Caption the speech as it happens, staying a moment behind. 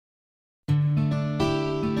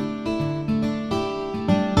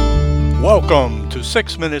Welcome to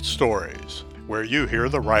 6 Minute Stories, where you hear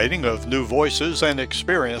the writing of new voices and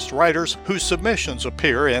experienced writers whose submissions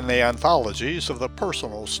appear in the anthologies of the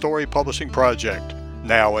Personal Story Publishing Project.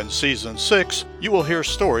 Now in Season 6, you will hear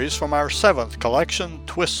stories from our 7th collection,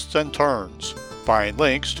 Twists and Turns. Find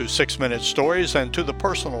links to 6 Minute Stories and to the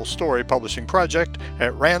Personal Story Publishing Project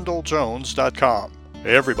at randalljones.com.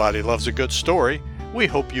 Everybody loves a good story. We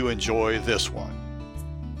hope you enjoy this one.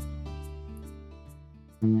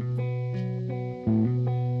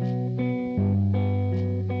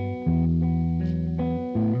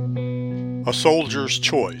 A Soldier's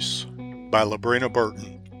Choice by Labrina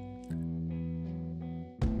Burton.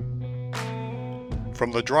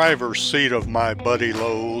 From the driver's seat of my Buddy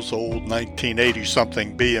Lowe's old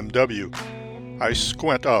 1980-something BMW, I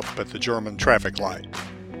squint up at the German traffic light,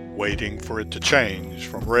 waiting for it to change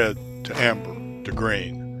from red to amber to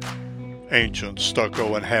green. Ancient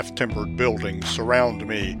stucco and half-timbered buildings surround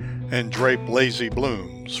me and drape lazy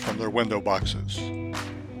blooms from their window boxes.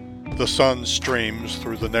 The sun streams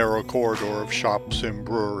through the narrow corridor of shops and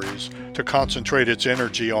breweries to concentrate its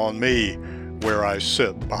energy on me, where I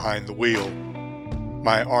sit behind the wheel.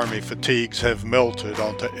 My army fatigues have melted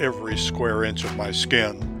onto every square inch of my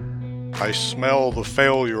skin. I smell the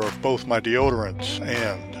failure of both my deodorants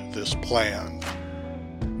and this plan.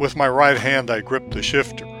 With my right hand I grip the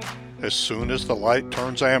shifter. As soon as the light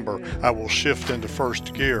turns amber, I will shift into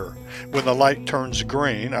first gear. When the light turns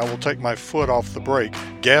green, I will take my foot off the brake,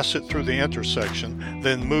 gas it through the intersection,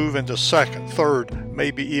 then move into second, third,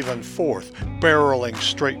 maybe even fourth, barreling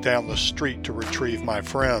straight down the street to retrieve my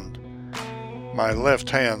friend. My left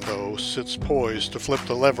hand, though, sits poised to flip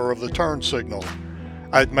the lever of the turn signal.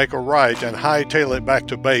 I'd make a right and hightail it back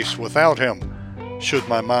to base without him, should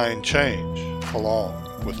my mind change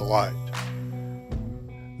along with the light.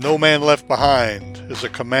 No man left behind is a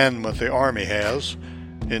commandment the army has,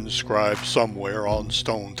 inscribed somewhere on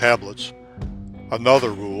stone tablets. Another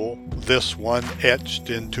rule, this one etched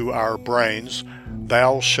into our brains,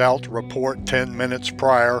 thou shalt report 10 minutes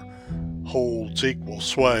prior, holds equal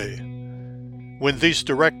sway. When these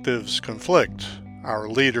directives conflict, our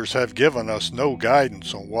leaders have given us no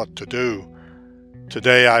guidance on what to do.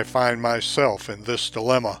 Today I find myself in this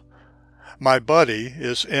dilemma. My buddy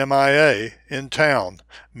is MIA in town,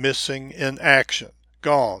 missing in action,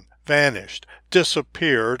 gone, vanished,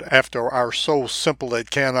 disappeared after our so simple it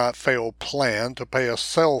cannot fail plan to pay a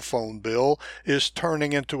cell phone bill is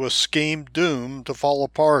turning into a scheme doomed to fall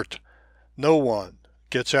apart. No one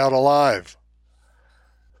gets out alive.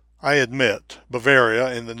 I admit,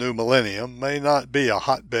 Bavaria in the new millennium may not be a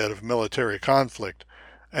hotbed of military conflict,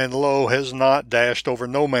 and Lowe has not dashed over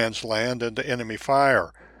no man's land into enemy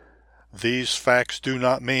fire. These facts do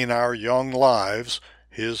not mean our young lives,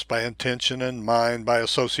 his by intention and mine by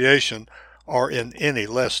association, are in any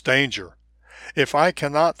less danger. If I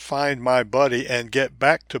cannot find my buddy and get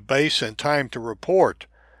back to base in time to report,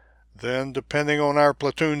 then depending on our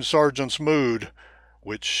platoon sergeant's mood,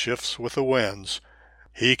 which shifts with the winds,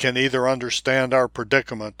 he can either understand our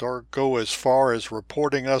predicament or go as far as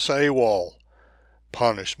reporting us AWOL.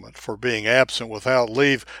 Punishment for being absent without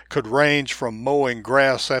leave could range from mowing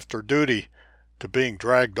grass after duty to being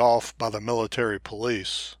dragged off by the military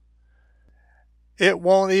police. It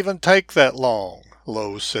won't even take that long,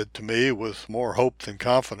 Lowe said to me with more hope than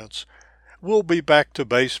confidence. We'll be back to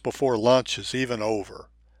base before lunch is even over.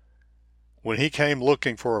 When he came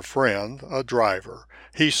looking for a friend, a driver,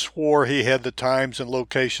 he swore he had the times and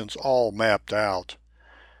locations all mapped out.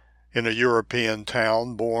 In a European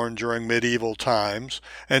town born during medieval times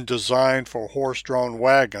and designed for horse-drawn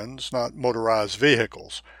wagons, not motorized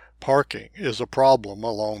vehicles, parking is a problem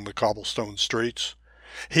along the cobblestone streets.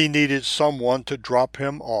 He needed someone to drop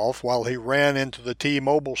him off while he ran into the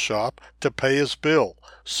T-Mobile shop to pay his bill,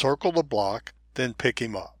 circle the block, then pick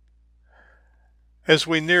him up. As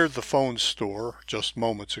we neared the phone store just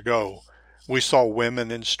moments ago, we saw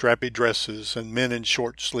women in strappy dresses and men in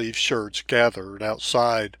short-sleeved shirts gathered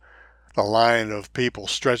outside. The line of people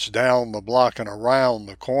stretched down the block and around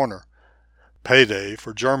the corner. Payday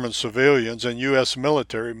for German civilians and U.S.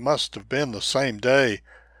 military must have been the same day.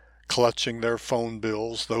 Clutching their phone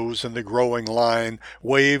bills, those in the growing line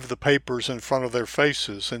waved the papers in front of their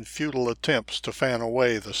faces in futile attempts to fan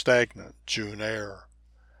away the stagnant June air.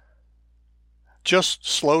 Just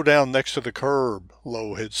slow down next to the curb,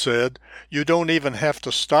 Lowe had said. You don't even have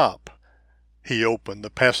to stop. He opened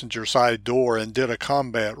the passenger side door and did a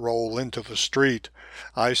combat roll into the street.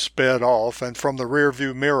 I sped off, and from the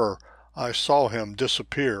rearview mirror I saw him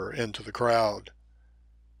disappear into the crowd.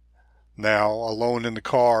 Now, alone in the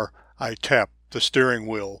car, I tapped the steering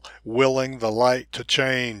wheel, willing the light to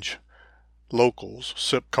change. Locals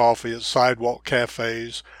sip coffee at sidewalk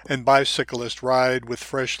cafes, and bicyclists ride with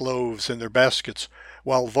fresh loaves in their baskets,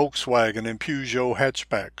 while Volkswagen and Peugeot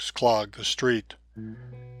hatchbacks clog the street.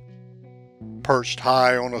 Perched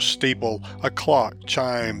high on a steeple, a clock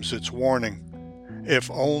chimes its warning.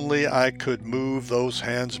 If only I could move those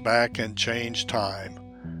hands back and change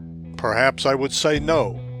time. Perhaps I would say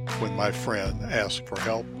no when my friend asked for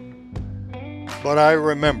help. But I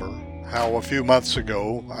remember how a few months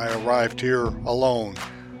ago I arrived here alone,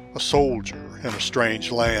 a soldier in a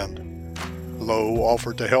strange land. Lowe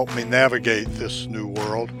offered to help me navigate this new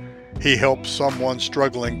world. He helped someone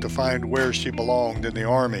struggling to find where she belonged in the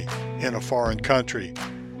army in a foreign country.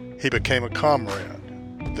 He became a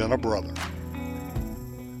comrade, then a brother.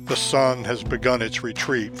 The sun has begun its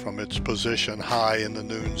retreat from its position high in the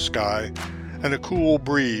noon sky, and a cool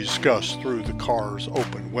breeze gusts through the car's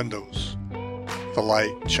open windows. The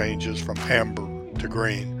light changes from amber to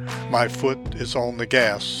green. My foot is on the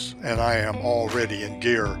gas, and I am already in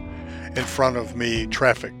gear. In front of me,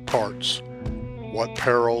 traffic parts. What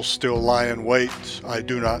perils still lie in wait, I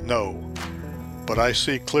do not know, but I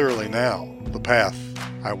see clearly now the path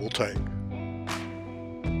I will take.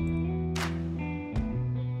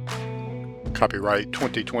 Copyright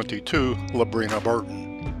 2022, Labrina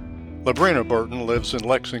Burton. Labrina Burton lives in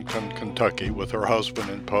Lexington, Kentucky with her husband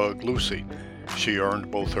and pug, Lucy. She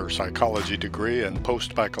earned both her psychology degree and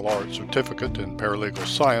post-baccalaureate certificate in paralegal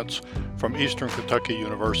science from Eastern Kentucky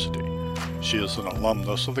University. She is an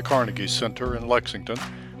alumnus of the Carnegie Center in Lexington,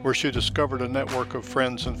 where she discovered a network of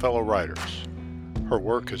friends and fellow writers. Her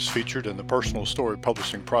work is featured in the Personal Story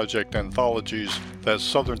Publishing Project anthologies That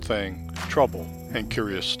Southern Thing, Trouble, and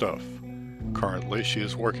Curious Stuff. Currently, she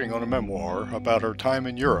is working on a memoir about her time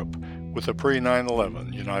in Europe with the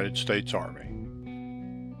pre-9/11 United States Army.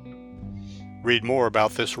 Read more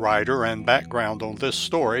about this writer and background on this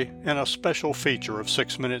story in a special feature of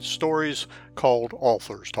 6 Minute Stories called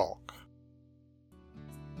Author's Talk.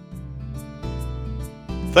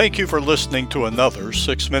 Thank you for listening to another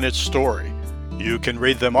 6 Minute Story. You can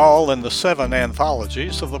read them all in the 7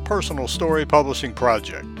 anthologies of the Personal Story Publishing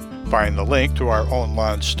Project. Find the link to our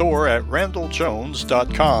online store at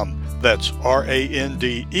randalljones.com. That's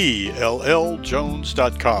RANDELL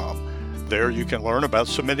Jones.com. There you can learn about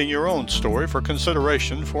submitting your own story for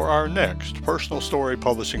consideration for our next Personal Story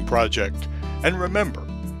Publishing Project. And remember,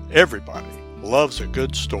 everybody loves a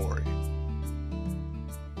good story.